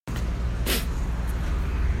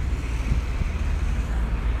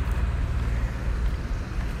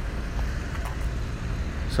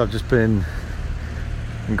So I've just been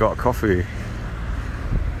and got a coffee,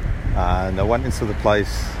 and I went into the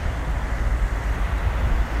place,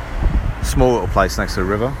 small little place next to the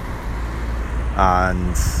river,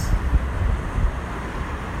 and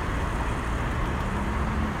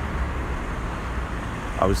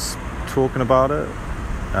I was talking about it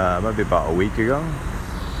maybe about a week ago,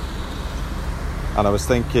 and I was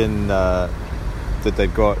thinking that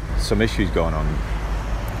they've got some issues going on.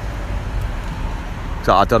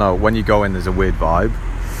 So I don't know, when you go in there's a weird vibe,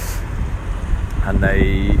 and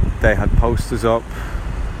they had posters up.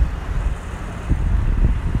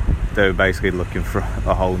 They were basically looking for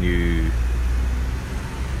a whole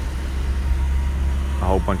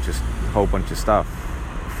bunch of staff,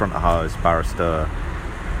 front of house, barrister,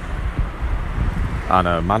 and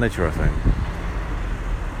a manager, I think.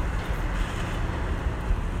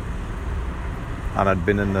 And I'd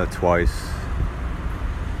been in there twice,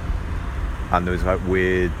 and there was like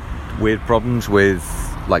weird problems with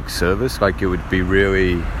like service. Like, it would be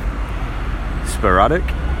really sporadic.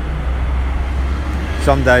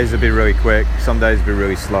 Some days it'd be really quick, some days it'd be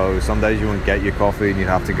really slow, some days you wouldn't get your coffee and you'd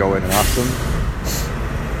have to go in and ask them.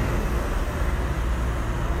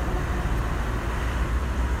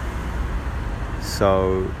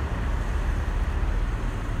 So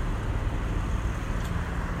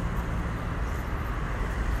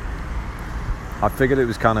I figured it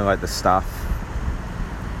was kind of like the staff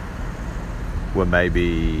were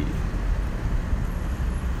maybe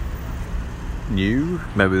new,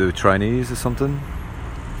 maybe they were trainees or something.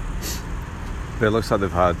 But it looks like they've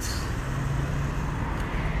had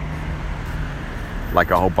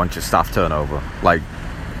like a whole bunch of staff turnover, like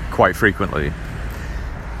quite frequently.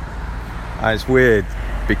 And it's weird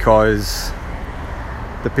because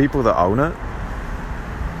the people that own it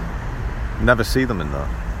never see them in there.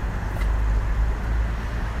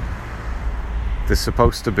 There's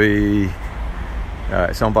supposed to be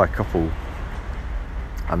it's owned by a couple,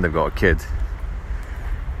 and they've got a kid,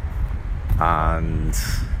 and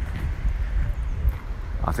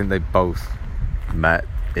I think they both met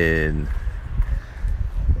in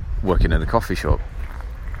working in a coffee shop,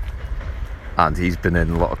 and he's been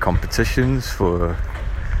in a lot of competitions for,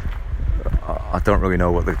 I don't really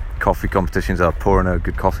know what the coffee competitions are, pouring a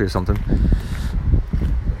good coffee or something.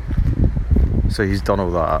 So he's done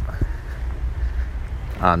all that,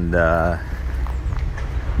 and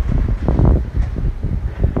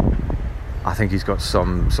I think he's got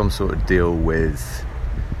some sort of deal with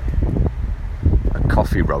a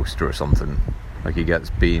coffee roaster or something. Like, he gets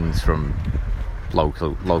beans from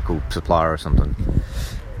local supplier or something,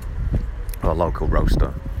 or a local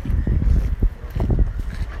roaster.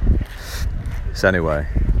 So anyway,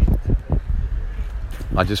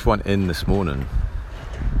 I just went in this morning,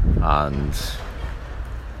 and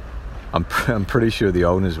I'm pretty sure the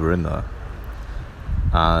owners were in there,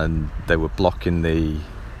 and they were blocking the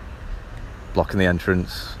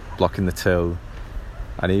entrance, blocking the till.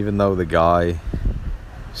 And even though the guy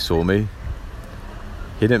saw me,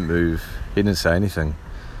 he didn't move, he didn't say anything.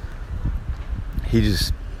 He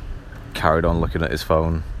just carried on looking at his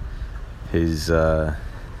phone. His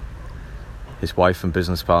wife and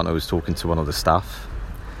business partner was talking to one of the staff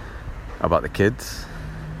about the kids.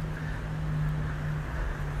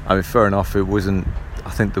 I mean, fair enough, it wasn't, I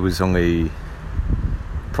think there was only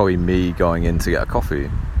probably me going in to get a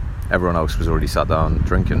coffee. Everyone else was already sat down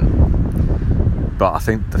drinking. But I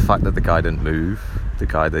think the fact that the guy didn't move, the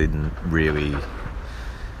guy didn't really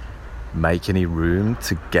make any room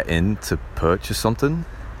to get in to purchase something,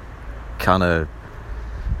 kind of,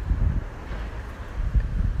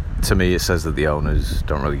 to me, it says that the owners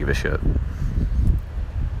don't really give a shit.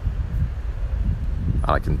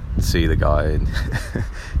 I can see the guy, and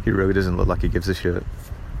he really doesn't look like he gives a shit.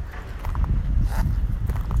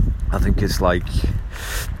 I think it's like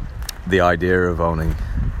the idea of owning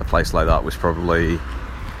a place like that was probably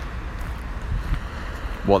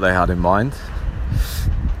what they had in mind.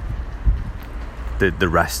 The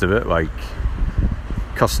rest of it, like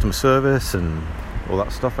customer service and all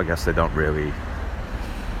that stuff, I guess they don't really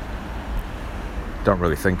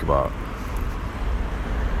think about.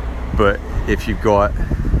 But if you've got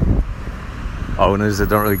owners that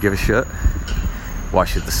don't really give a shit, why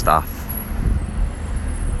should the staff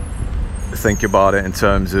think about it in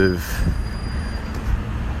terms of,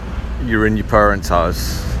 you're in your parents'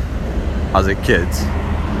 house as a kid,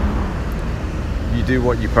 you do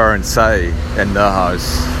what your parents say in their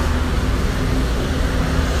house.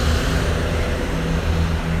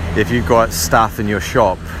 If you've got staff in your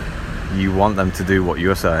shop, you want them to do what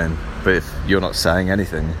you're saying. But if you're not saying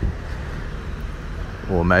anything,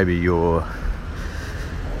 or maybe you're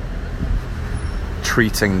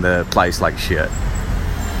treating the place like shit.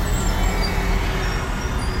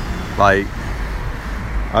 Like,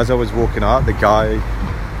 as I was walking out, the guy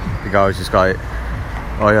was just like,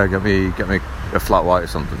 "Oh yeah, get me a flat white or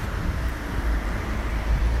something."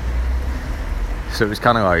 So it was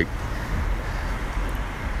kind of like,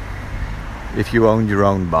 if you owned your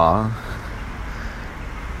own bar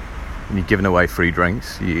and you're giving away free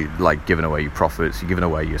drinks, you like giving away your profits, you're giving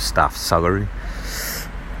away your staff's salary.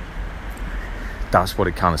 That's what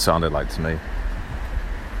it kind of sounded like to me.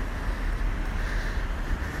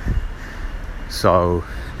 So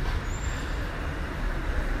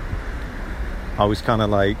I was kind of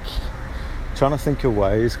like trying to think of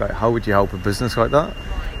ways, like, how would you help a business like that?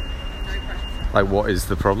 Like, what is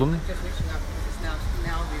the problem?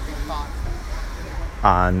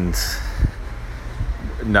 And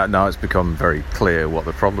now it's become very clear what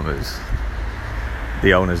the problem is.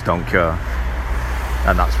 The owners don't care,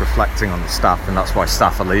 and that's reflecting on the staff, and that's why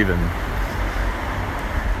staff are leaving,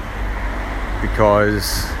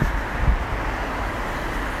 because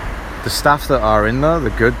the staff that are in there, the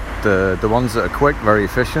good, the ones that are quick, very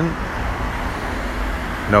efficient,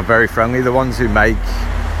 you know, very friendly, the ones who make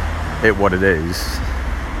it what it is,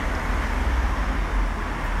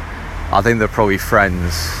 I think they're probably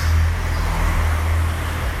friends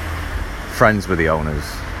with the owners.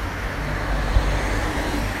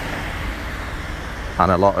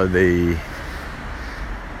 And a lot of the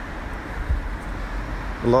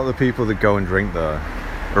people that go and drink there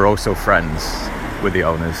are also friends with the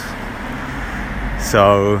owners.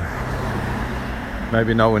 So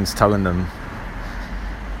maybe no one's telling them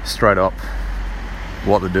straight up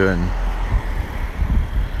what they're doing.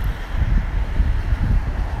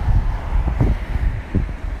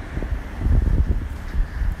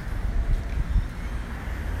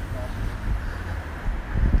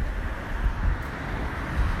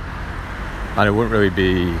 And it wouldn't really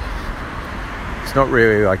be, it's not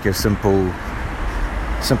really like a simple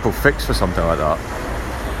fix for something like that.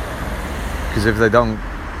 Because if they don't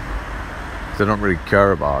really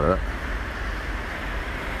care about it,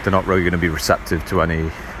 they're not really going to be receptive to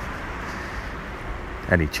any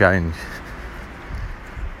change.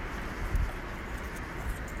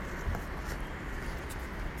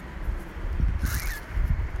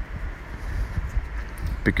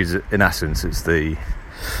 Because in essence, it's the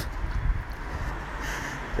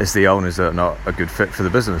owners that are not a good fit for the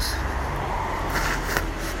business.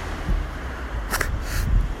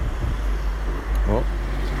 Well,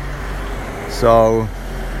 so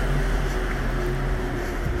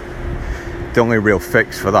the only real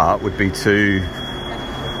fix for that would be to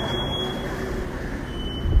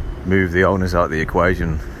move the owners out of the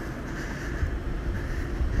equation.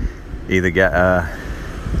 Either get a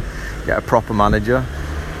proper manager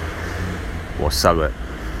or sell it.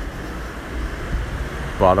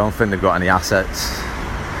 But I don't think they've got any assets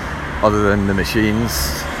other than the machines.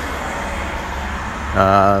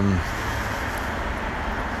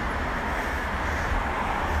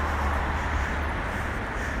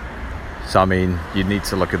 So I mean, you'd need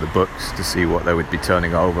to look at the books to see what they would be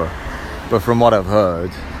turning over. But from what I've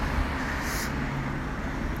heard,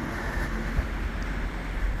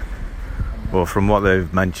 well, from what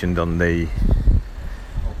they've mentioned on the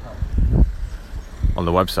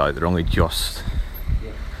website, they're only just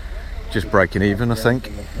breaking even, I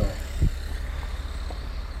think,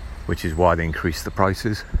 which is why they increased the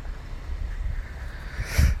prices.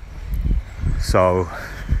 So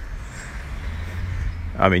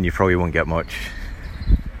I mean, you probably won't get much.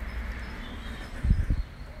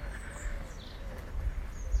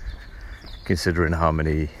 Considering how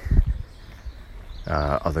many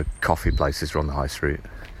other coffee places are on the high street.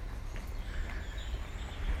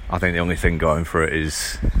 I think the only thing going for it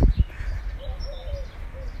is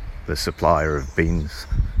the supplier of beans,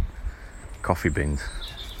 coffee beans.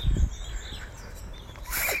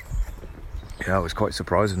 Yeah, it was quite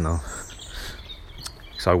surprising though.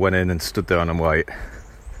 So I went in and stood there and I'm like,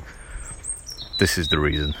 this is the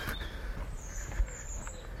reason.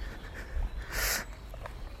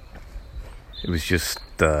 It was just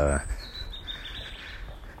it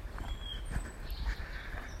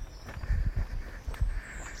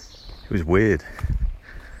was weird.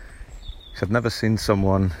 'Cause I've never seen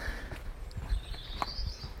someone,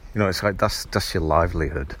 you know, it's like that's your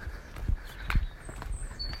livelihood.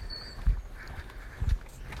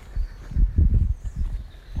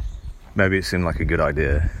 Maybe it seemed like a good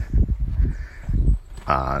idea,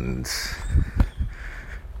 and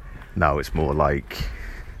now it's more like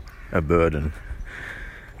a burden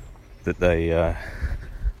that they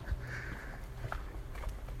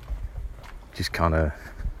just kind of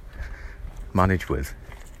manage with.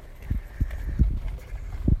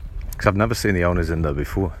 because I've never seen the owners in there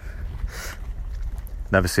before.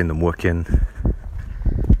 Never seen them working.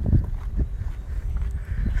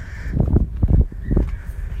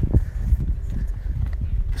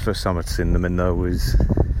 The first time I'd seen them in there was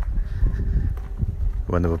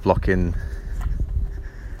when they were blocking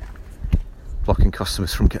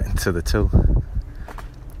customers from getting to the till.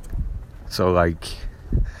 So like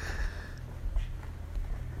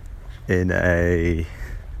in a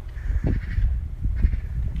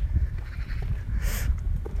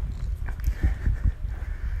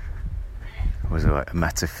was it like a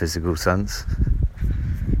metaphysical sense,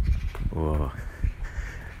 or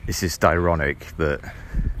it's just ironic that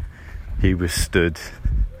he was stood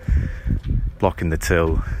blocking the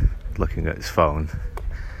till looking at his phone,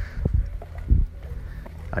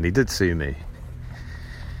 and he did see me.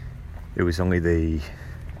 It was only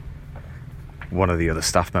one of the other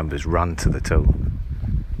staff members ran to the till,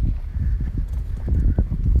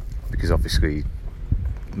 because obviously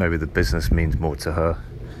maybe the business means more to her,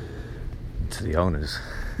 to the owners,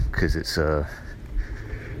 because it's her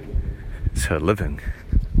living.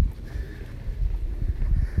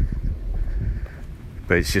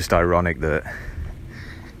 But it's just ironic that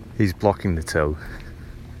he's blocking the till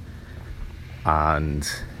and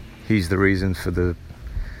he's the reason for the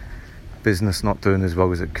business not doing as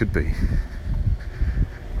well as it could be.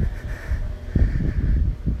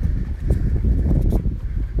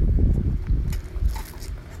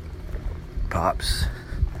 Perhaps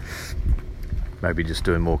maybe just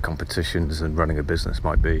doing more competitions and running a business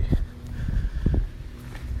might be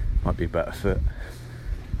a better fit.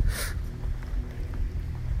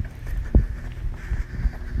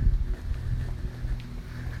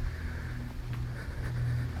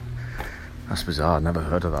 That's bizarre, I've never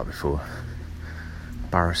heard of that before.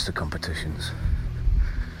 Barrister competitions.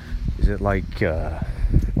 Is it like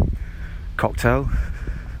Cocktail?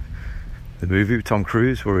 The movie with Tom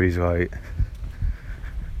Cruise where he's like,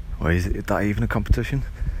 or is that even a competition?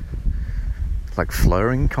 Like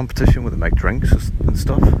flirting competition where they make drinks and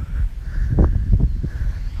stuff?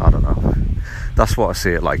 I don't know. That's what I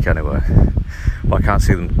see it like anyway. But I can't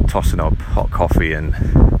see them tossing up hot coffee in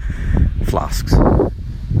flasks.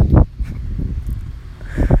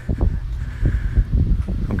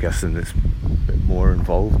 I'm guessing it's a bit more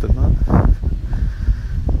involved than that.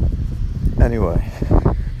 Anyway,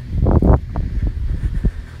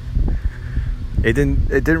 it didn't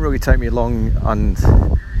really take me long, and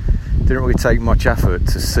didn't really take much effort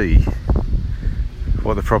to see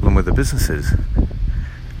what the problem with the business is.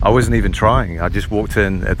 I wasn't even trying. I just walked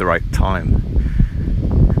in at the right time.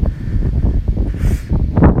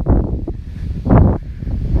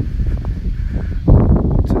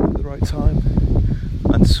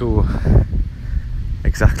 And saw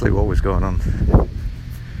exactly what was going on.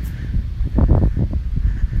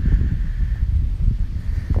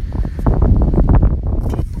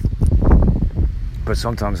 But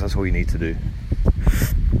sometimes that's all you need to do.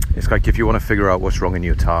 It's like if you want to figure out what's wrong in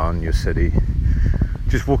your town, your city,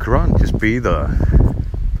 just walk around, just be there,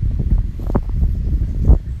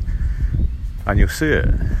 and you'll see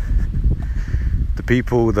it. The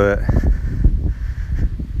people that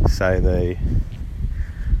say they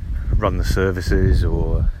run the services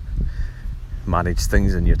or manage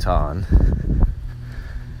things in your town,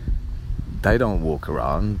 they don't walk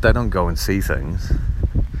around, they don't go and see things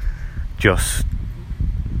just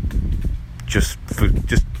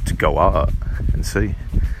to go out and see.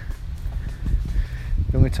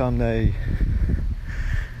 The only time they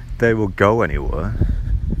will go anywhere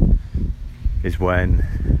is when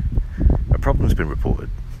a problem's been reported,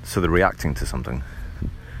 so they're reacting to something.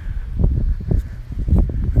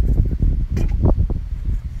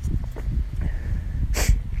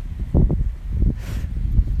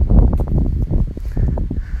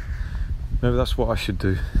 Maybe that's what I should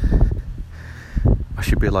do. I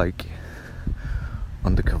should be like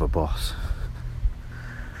undercover boss.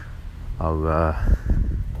 I'll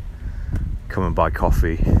come and buy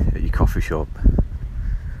coffee at your coffee shop,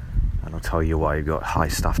 and I'll tell you why you've got high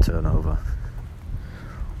staff turnover,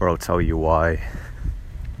 or I'll tell you why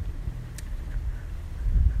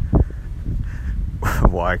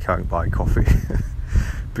I can't buy coffee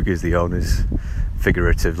because the owner's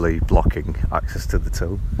figuratively blocking access to the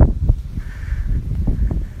till.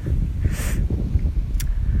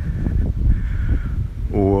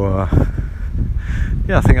 Or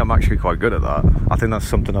yeah, I think I'm actually quite good at that. I think that's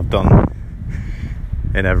something I've done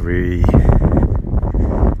in every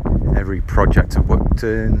project I've worked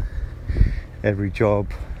in, every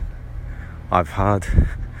job I've had.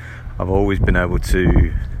 I've always been able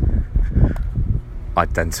to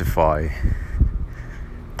identify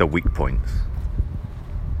the weak points.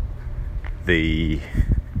 the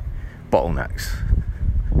bottlenecks,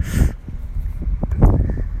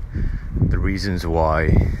 the reasons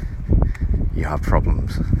why you have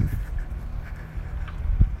problems.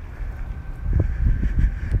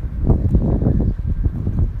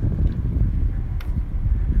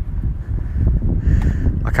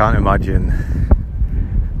 I can't imagine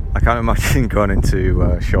going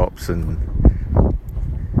into shops and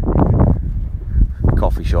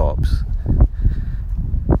coffee shops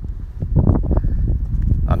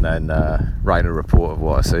and then writing a report of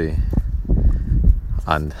what I see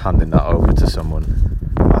and handing that over to someone,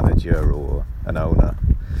 a manager or an owner.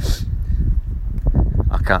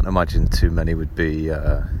 I can't imagine too many would be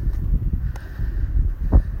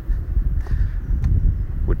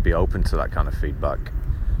open to that kind of feedback.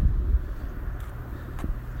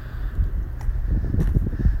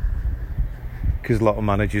 Because a lot of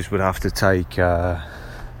managers would have to take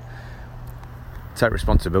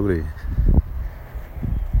responsibility,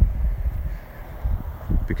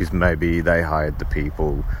 because maybe they hired the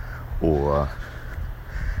people, or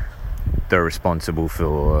they're responsible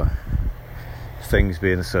for things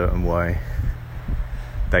being a certain way.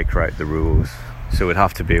 They create the rules, so it'd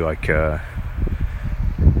have to be like a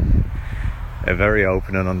very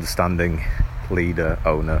open and understanding leader,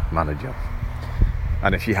 owner, manager.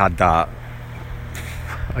 And if you had that,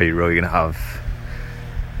 are you really going to have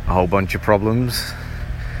a whole bunch of problems?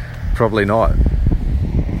 Probably not.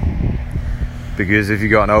 Because if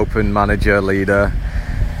you've got an open manager, leader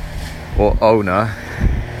or owner,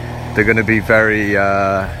 they're going to be very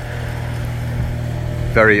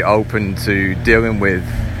open to dealing with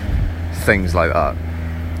things like that.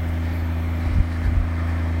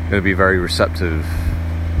 Going to be very receptive,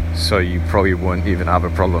 so you probably won't even have a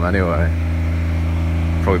problem anyway.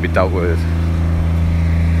 Probably be dealt with.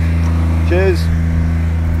 Cheers.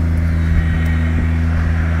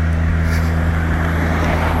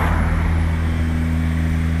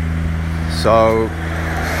 So,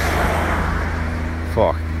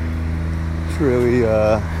 fuck. It's really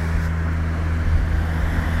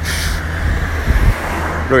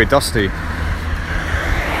dusty.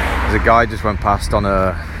 There's a guy just went past on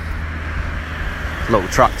a little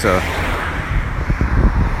tractor,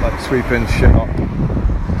 like sweeping shit up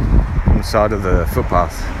on the side of the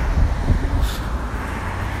footpath.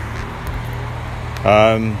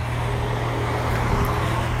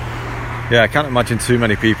 Yeah, I can't imagine too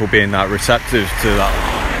many people being that receptive to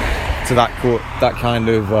that kind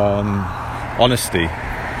of honesty.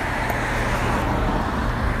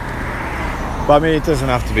 But I mean, it doesn't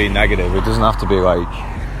have to be negative. It doesn't have to be like,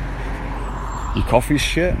 your coffee's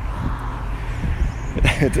shit.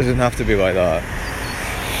 It doesn't have to be like that.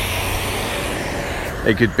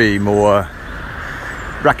 It could be more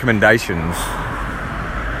recommendations.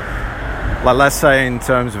 Like, let's say in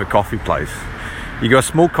terms of a coffee place, you got a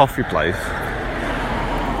small coffee place.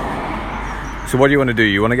 So what do you want to do?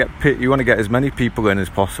 You want to get as many people in as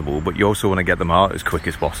possible, but you also want to get them out as quick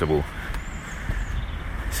as possible.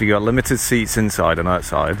 So you got limited seats inside and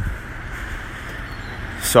outside.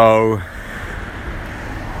 So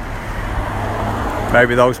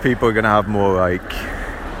maybe those people are going to have more like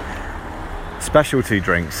specialty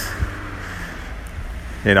drinks.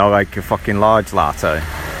 You know, like a fucking large latte.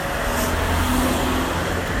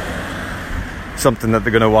 Something that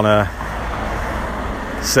they're going to want to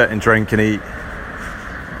sit and drink and eat.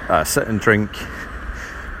 Sit and drink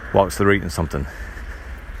whilst they're eating something.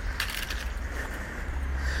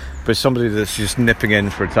 But somebody that's just nipping in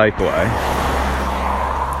for a takeaway,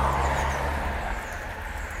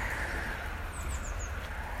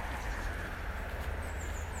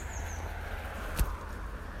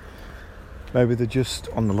 maybe they're just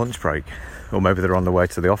on the lunch break, or maybe they're on the way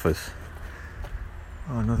to the office.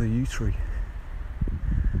 Oh, another yew tree.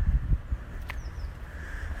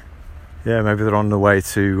 Yeah, maybe they're on the way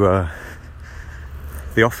to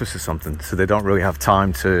the office or something, so they don't really have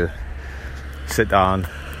time to sit down,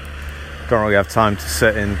 don't really have time to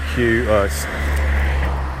sit in queue,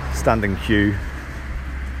 stand in queue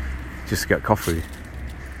just to get coffee.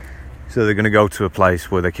 So they're going to go to a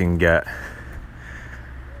place where they can get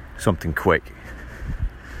something quick.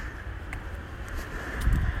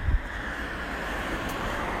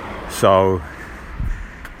 So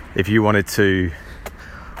if you wanted to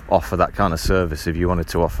offer that kind of service, if you wanted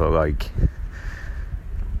to offer like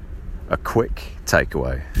a quick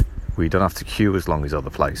takeaway where you don't have to queue as long as other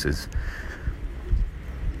places,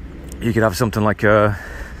 you could have something like the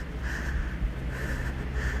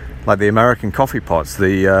American coffee pots,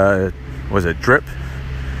 the drip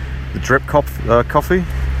coffee.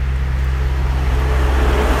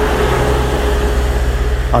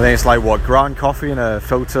 I think it's like ground coffee in a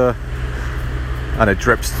filter and it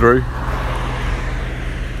drips through.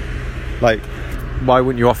 Like, why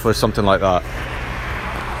wouldn't you offer something like that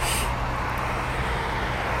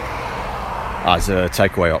as a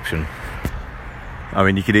takeaway option? I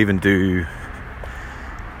mean, you could even do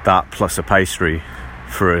that plus a pastry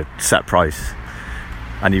for a set price,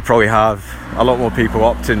 and you probably have a lot more people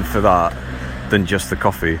opting for that than just the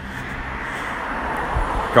coffee,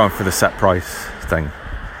 going for the set price thing.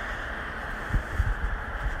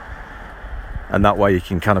 And that way you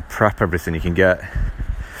can kind of prep everything. You can get,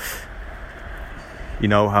 you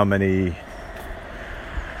know, how many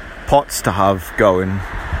pots to have going.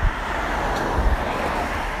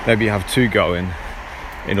 Maybe you have 2 going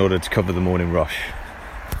in order to cover the morning rush.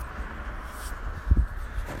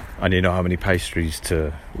 And you know how many pastries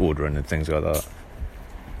to order and things like that.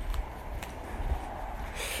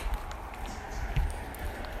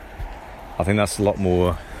 I think that's a lot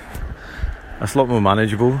more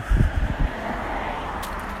manageable.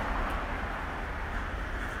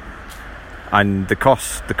 And the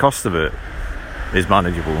cost of it is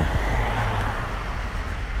manageable,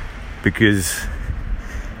 because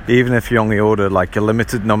even if you only order like a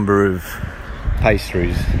limited number of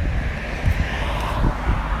pastries,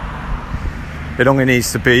 it only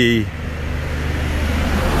needs to be,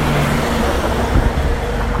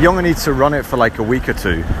 you only need to run it for like a week or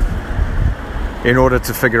 2 in order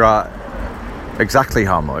to figure out exactly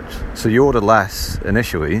how much. So you order less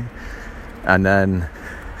initially, and then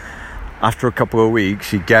after a couple of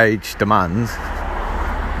weeks you gauge demand,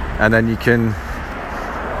 and then you can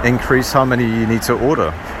increase how many you need to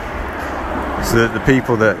order, so that the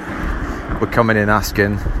people that were coming in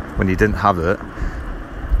asking when you didn't have it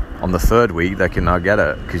on the 3rd week, they can now get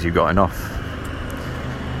it because you've got enough.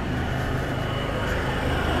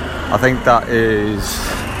 I think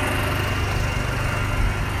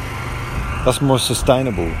that's more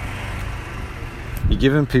sustainable. You're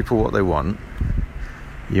giving people what they want,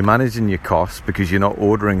 you're managing your costs because you're not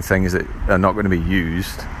ordering things that are not going to be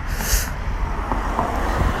used,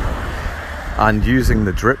 and using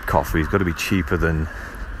the drip coffee has got to be cheaper than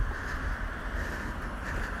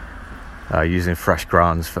using fresh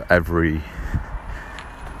grounds for every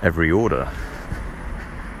order,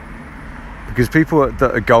 because people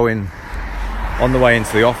that are going on the way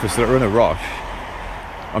into the office that are in a rush,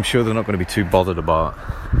 I'm sure they're not going to be too bothered about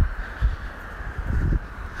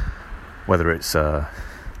whether it's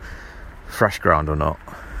fresh ground or not.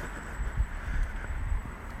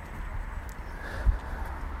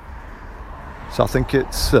 So I think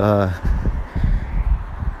it's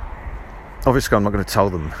obviously I'm not going to tell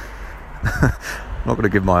them. I'm not going to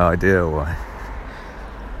give my idea away,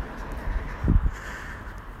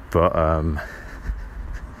 but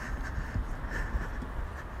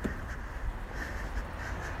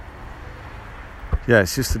yeah,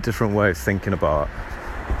 it's just a different way of thinking about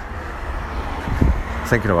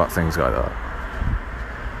things like that.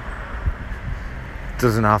 It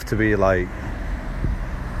doesn't have to be like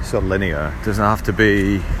so linear. It doesn't have to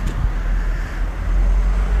be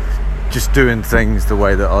just doing things the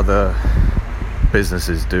way that other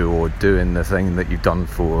businesses do, or doing the thing that you've done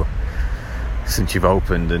for since you've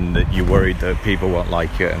opened and that you're worried that people won't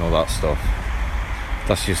like it and all that stuff.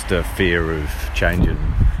 That's just a fear of changing.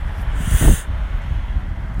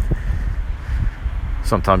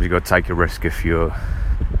 Sometimes you've got to take a risk if you're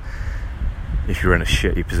in a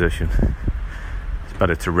shitty position. It's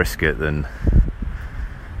better to risk it than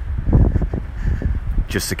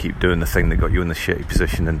just to keep doing the thing that got you in the shitty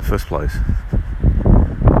position in the first place.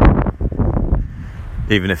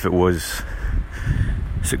 Even if it was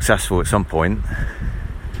successful at some point,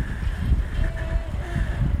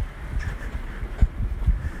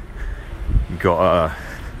 it's got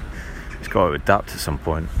to adapt at some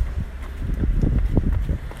point.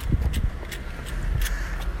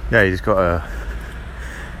 Yeah, you just got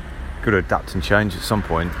to adapt and change at some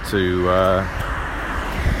point to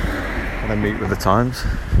kind of meet with the times.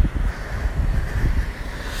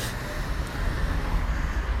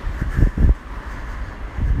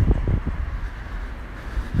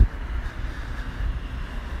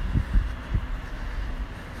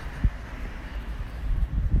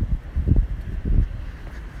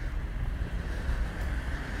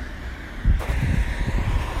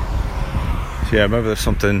 So yeah, maybe there's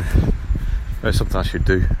something I should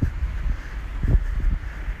do.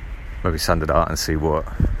 Maybe send it out and see what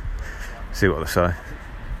they say.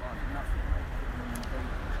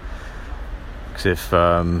 Because if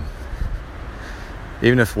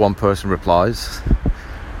even if one person replies,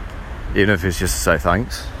 even if it's just to say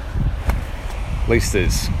thanks, at least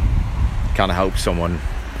it's kind of helps someone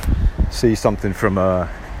see something from a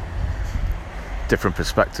different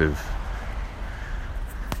perspective.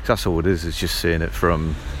 That's all it is. It's just seeing it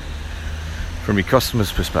from your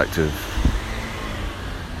customer's perspective.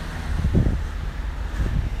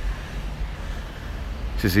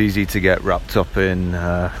 It's just easy to get wrapped up in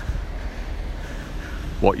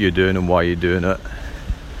what you're doing and why you're doing it,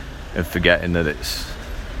 and forgetting that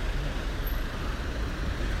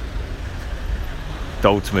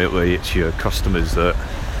ultimately it's your customers that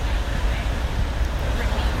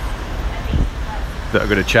are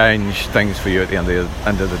going to change things for you at the end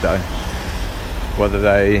of the day. Whether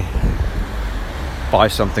they buy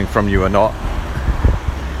something from you or not,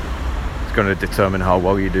 it's going to determine how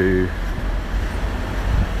well you do.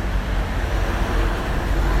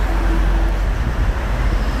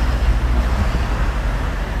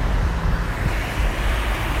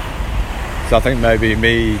 So I think maybe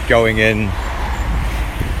me going in,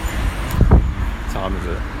 what time is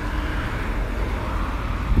it?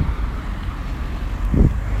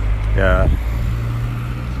 Yeah.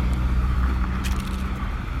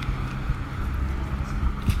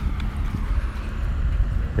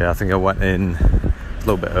 Yeah, I think I went in a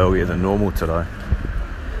little bit earlier than normal today.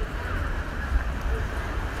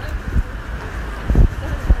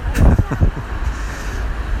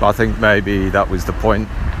 But I think maybe that was the point.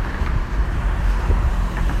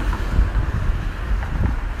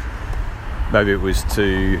 Maybe it was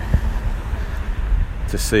to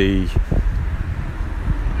see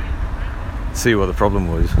what the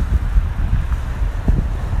problem was.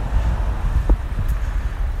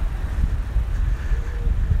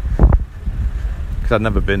 Because I'd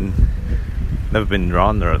never been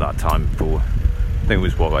around there at that time before. I think it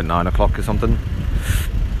was like 9 o'clock or something.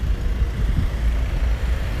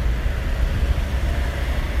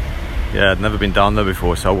 Yeah, I'd never been down there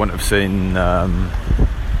before, so I wouldn't have seen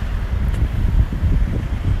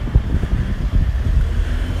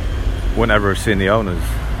wouldn't ever have seen the owners.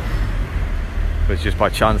 But it's just by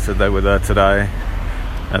chance that they were there today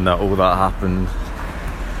and that all that happened.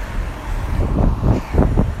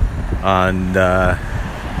 And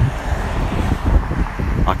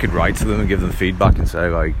I could write to them and give them feedback and say,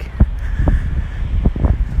 like,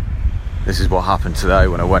 this is what happened today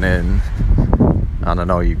when I went in, and I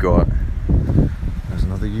know you got, there's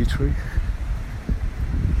another yew tree,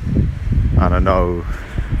 and I know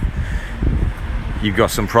you've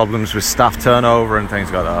got some problems with staff turnover and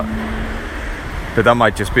things like that. But that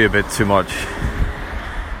might just be a bit too much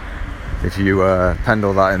if you penned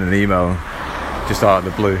all that in an email just out of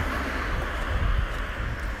the blue.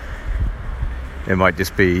 It might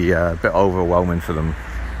just be a bit overwhelming for them.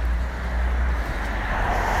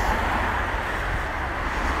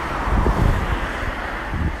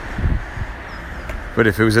 But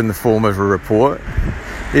if it was in the form of a report,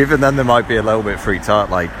 even then they might be a little bit freaked out,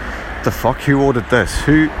 like, the fuck, who ordered this?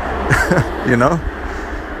 Who, you know?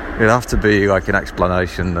 It'd have to be like an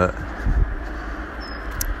explanation that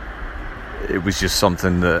it was just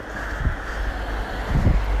something that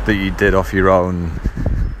you did off your own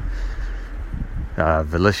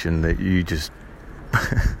volition, that you just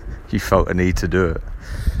you felt a need to do it.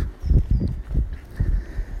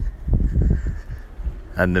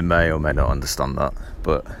 And they may or may not understand that,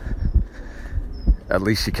 but at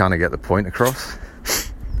least you kind of get the point across.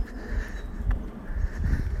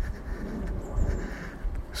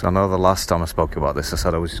 So I know the last time I spoke about this, I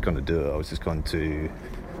said I was just going to do it. I was just going to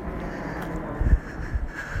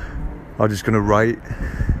write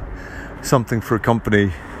something for a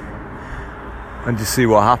company and just see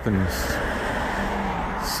what happens.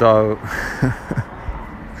 So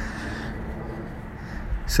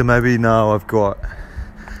so maybe now I've got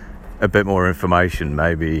a bit more information.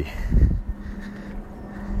 Maybe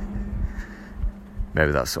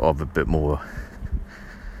that's sort of a bit more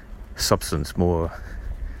substance, more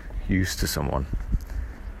use to someone.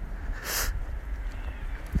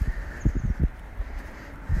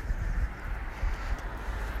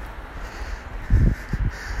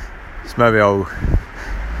 So maybe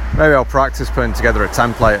I'll practice putting together a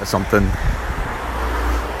template or something,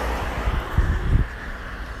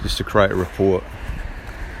 just to create a report.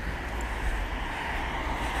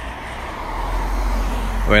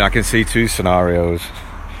 I mean, I can see two scenarios.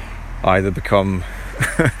 Either become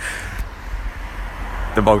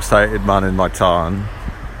the most hated man in my town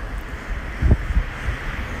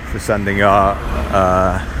for sending out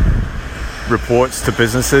reports to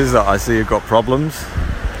businesses that I see have got problems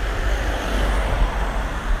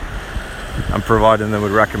and providing them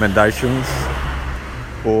with recommendations,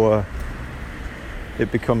 or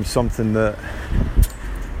it becomes something that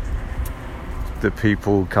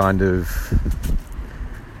people kind of,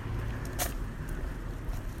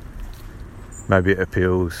 maybe it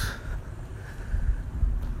appeals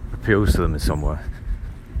to them in some way.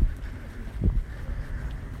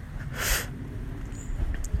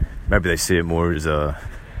 maybe they see it more as a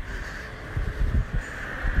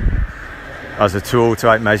tool to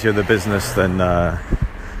like measure the business than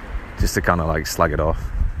just to kind of like slag it off.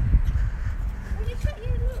 Well,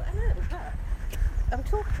 I know, but I'm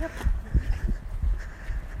talking about...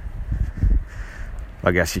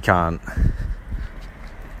 I guess you can't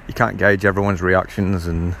gauge everyone's reactions,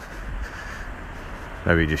 and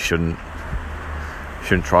maybe you just shouldn't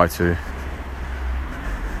try to.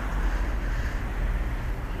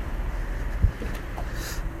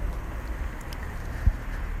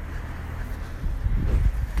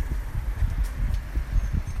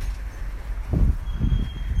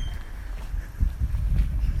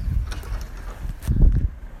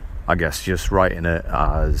 I guess just writing it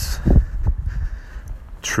as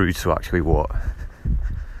true to actually what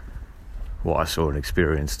I saw and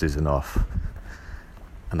experienced is enough,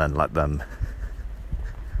 and then let them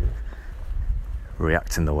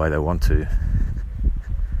react in the way they want to.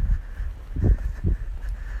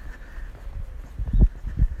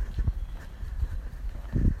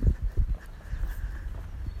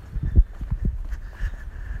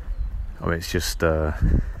 I mean, it's just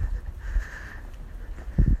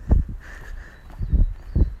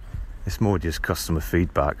it's more just customer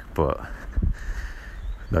feedback, but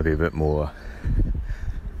maybe a bit more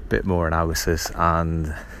analysis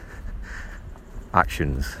and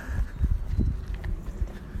actions.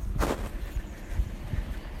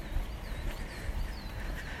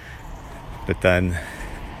 But then,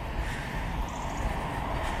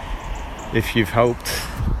 if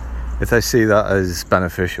they see that as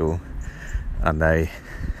beneficial and they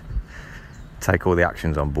take all the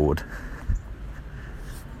actions on board,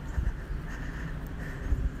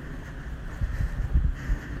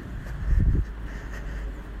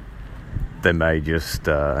 they may just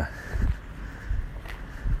I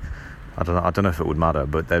don't know if it would matter,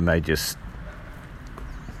 but they may just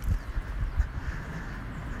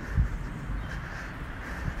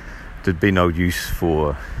there'd be no use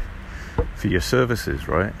for your services,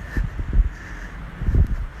 right?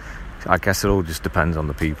 I guess it all just depends on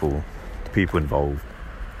the people involved.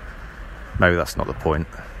 Maybe that's not the point.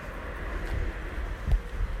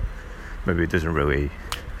 Maybe it doesn't really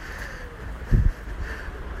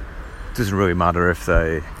matter if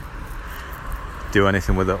they do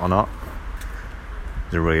anything with it or not. It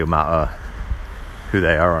doesn't really matter who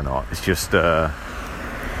they are or not. It's just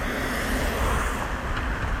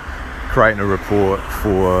creating a report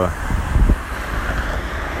for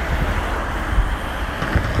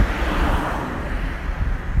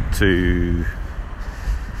to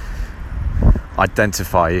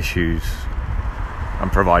identify issues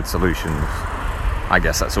and provide solutions. I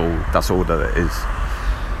guess that's all that it is.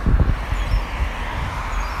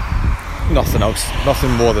 Nothing else,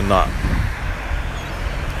 nothing more than that.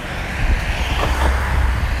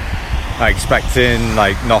 Expecting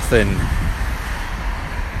like nothing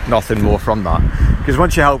more from that, because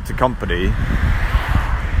once you help the company,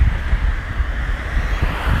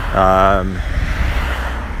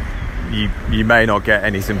 you may not get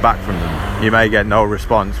anything back from them. You may get no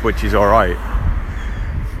response, which is alright,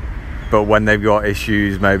 but when they've got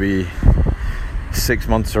issues maybe 6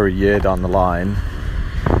 months or a year down the line,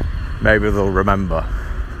 maybe they'll remember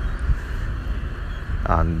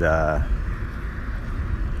and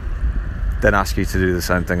then ask you to do the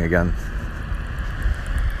same thing again.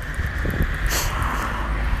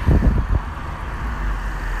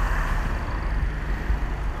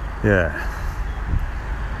 Yeah.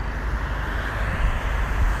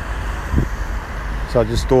 So I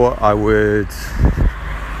just thought I would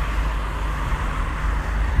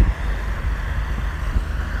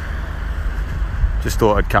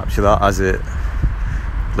I'd capture that as it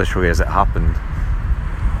happened,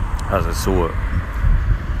 as I saw it.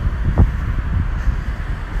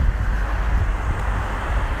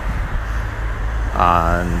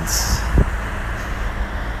 And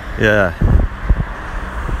yeah,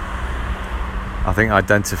 I think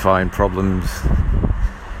identifying problems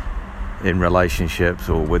in relationships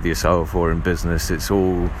or with yourself or in business, it's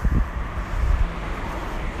all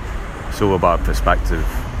about perspective.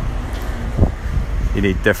 You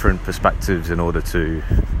need different perspectives in order to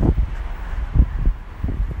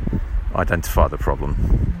identify the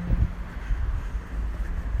problem.